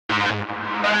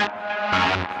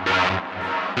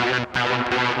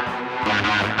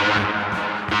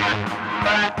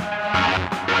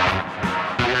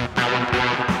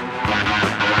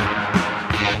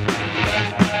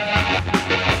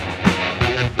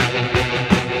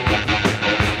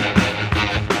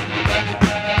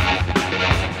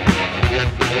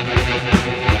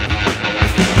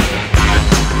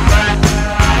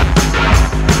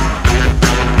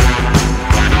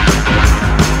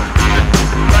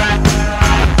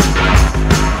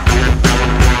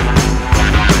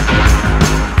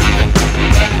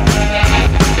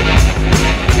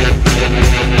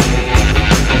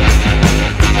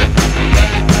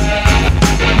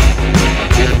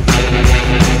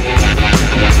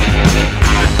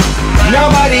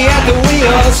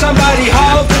Somebody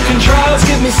hold the controls,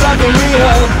 give me something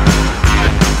real.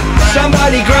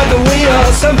 Somebody grab the wheel,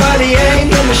 somebody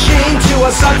aim the machine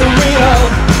towards something real.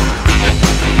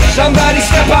 Somebody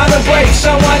step on the brakes,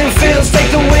 someone who feels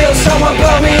take the wheel, someone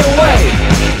blow me away.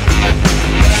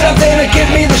 Something to give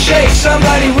me the shake,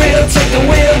 somebody real take the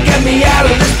wheel, get me out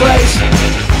of this place.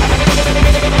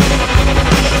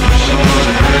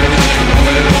 Somebody real take the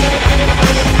wheel.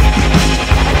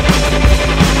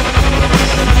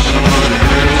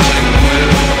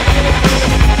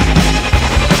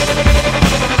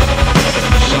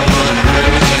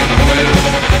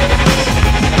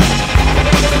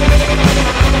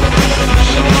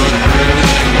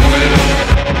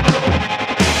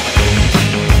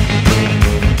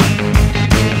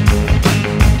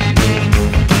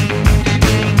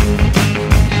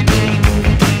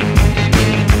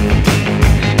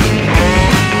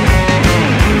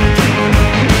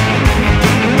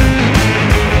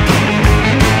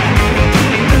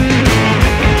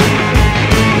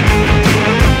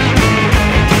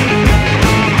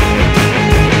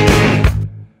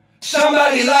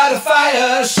 Somebody light a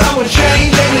fire, someone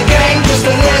changing the game just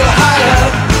a little higher.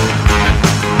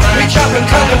 Reach up and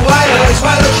cut the wires,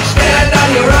 why don't you stand on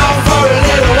your own for a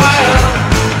little while?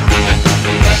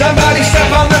 Somebody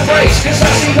step on the brakes, cause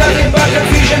I see nothing but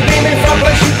confusion beaming from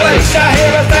place to place. I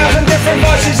hear 1,000 different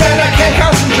voices and I can't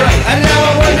concentrate, and now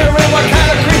I'm wondering what kind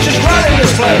of creatures running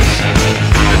this place.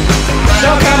 So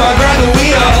come on, grab the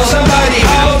wheel, somebody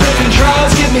hold the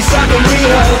controls, give me something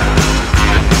real.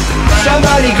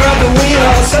 Somebody grab the wheel,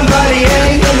 somebody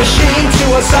aim the machine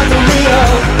towards something real.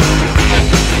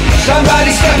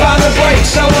 Somebody step on the brakes,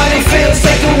 someone who feels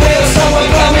take the wheel, someone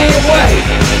blow me away.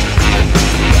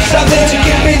 Something to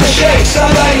give me the shake,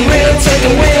 somebody real take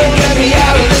the wheel, get me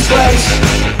out of this place.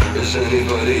 Is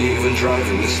anybody even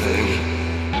driving this thing?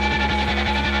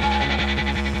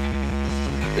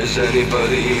 Is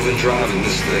anybody even driving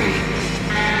this thing?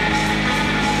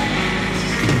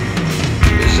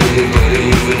 Is anybody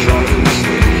even driving this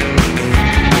thing?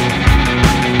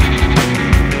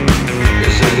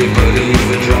 Is anybody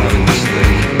even driving this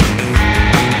thing?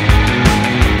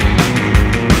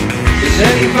 Is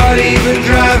anybody even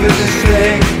driving this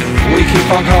thing? We keep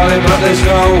on calling but there's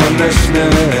no one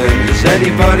listening. Does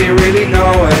anybody really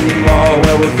know anymore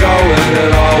where we're going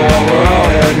at all, what we're all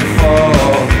heading for?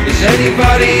 Is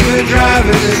anybody even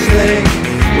driving this thing?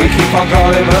 We keep on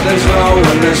calling but there's no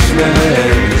one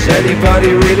listening. Does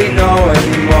anybody really know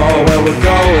anymore where we're